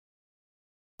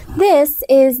This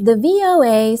is the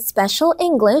VOA Special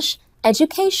English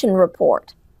Education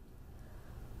Report.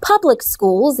 Public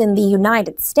schools in the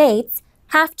United States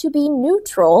have to be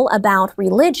neutral about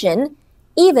religion,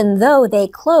 even though they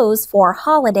close for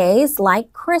holidays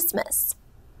like Christmas.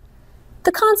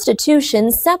 The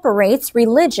Constitution separates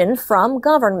religion from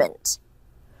government.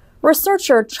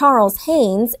 Researcher Charles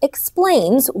Haynes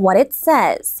explains what it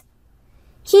says.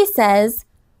 He says,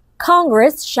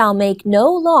 Congress shall make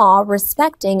no law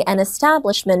respecting an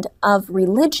establishment of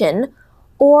religion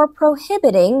or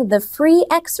prohibiting the free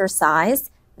exercise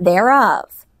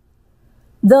thereof.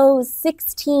 Those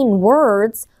 16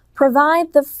 words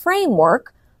provide the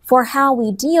framework for how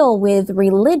we deal with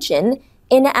religion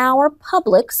in our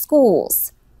public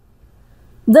schools.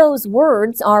 Those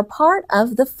words are part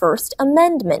of the First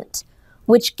Amendment,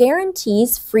 which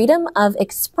guarantees freedom of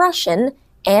expression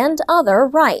and other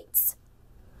rights.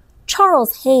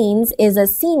 Charles Haynes is a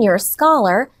senior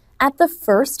scholar at the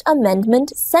First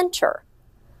Amendment Center,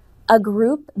 a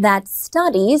group that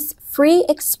studies free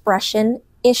expression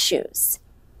issues.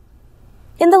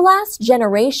 In the last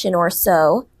generation or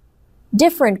so,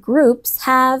 different groups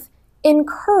have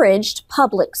encouraged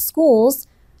public schools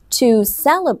to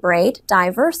celebrate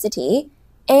diversity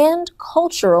and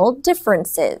cultural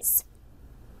differences.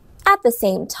 At the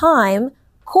same time,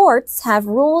 courts have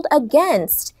ruled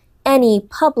against any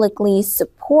publicly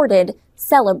supported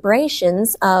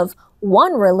celebrations of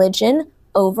one religion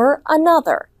over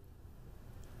another.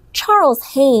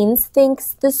 Charles Haynes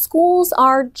thinks the schools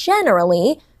are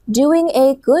generally doing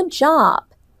a good job.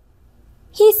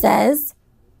 He says,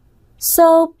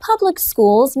 so public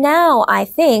schools now, I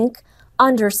think,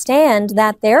 understand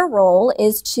that their role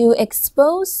is to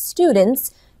expose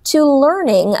students to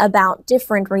learning about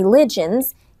different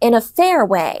religions in a fair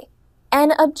way,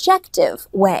 an objective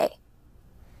way.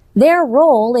 Their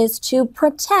role is to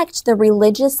protect the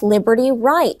religious liberty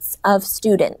rights of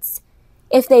students.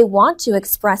 If they want to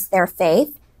express their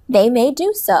faith, they may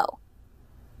do so.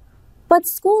 But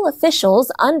school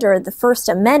officials under the First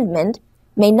Amendment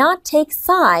may not take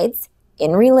sides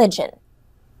in religion.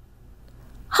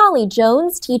 Holly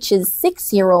Jones teaches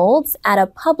 6-year-olds at a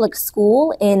public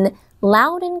school in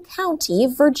Loudoun County,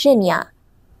 Virginia.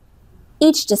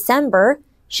 Each December,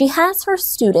 she has her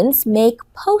students make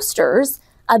posters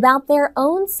about their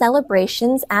own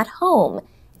celebrations at home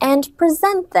and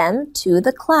present them to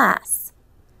the class.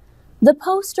 The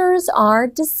posters are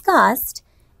discussed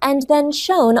and then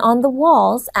shown on the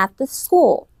walls at the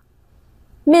school.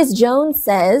 Ms. Jones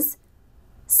says,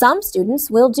 some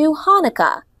students will do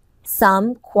Hanukkah,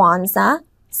 some Kwanzaa,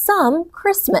 some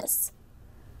Christmas.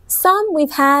 Some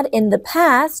we've had in the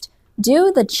past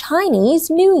do the Chinese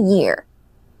New Year.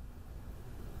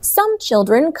 Some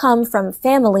children come from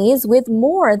families with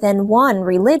more than one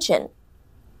religion.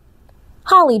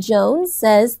 Holly Jones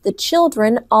says the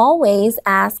children always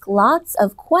ask lots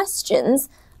of questions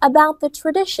about the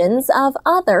traditions of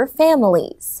other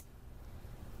families.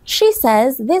 She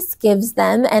says this gives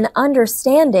them an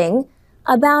understanding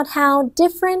about how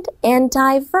different and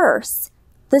diverse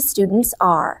the students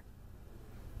are.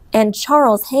 And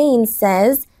Charles Haynes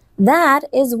says that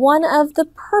is one of the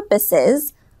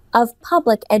purposes of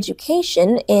public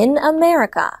education in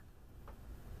America.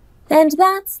 And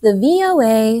that's the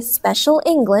VOA Special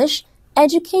English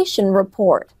Education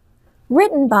Report,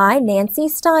 written by Nancy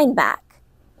Steinbach.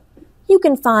 You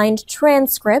can find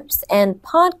transcripts and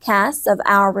podcasts of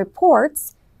our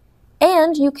reports,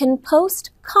 and you can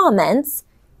post comments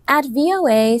at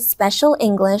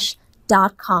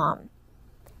voaspecialenglish.com.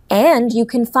 And you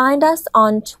can find us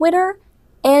on Twitter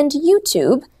and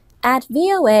YouTube at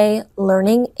VOA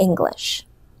Learning English.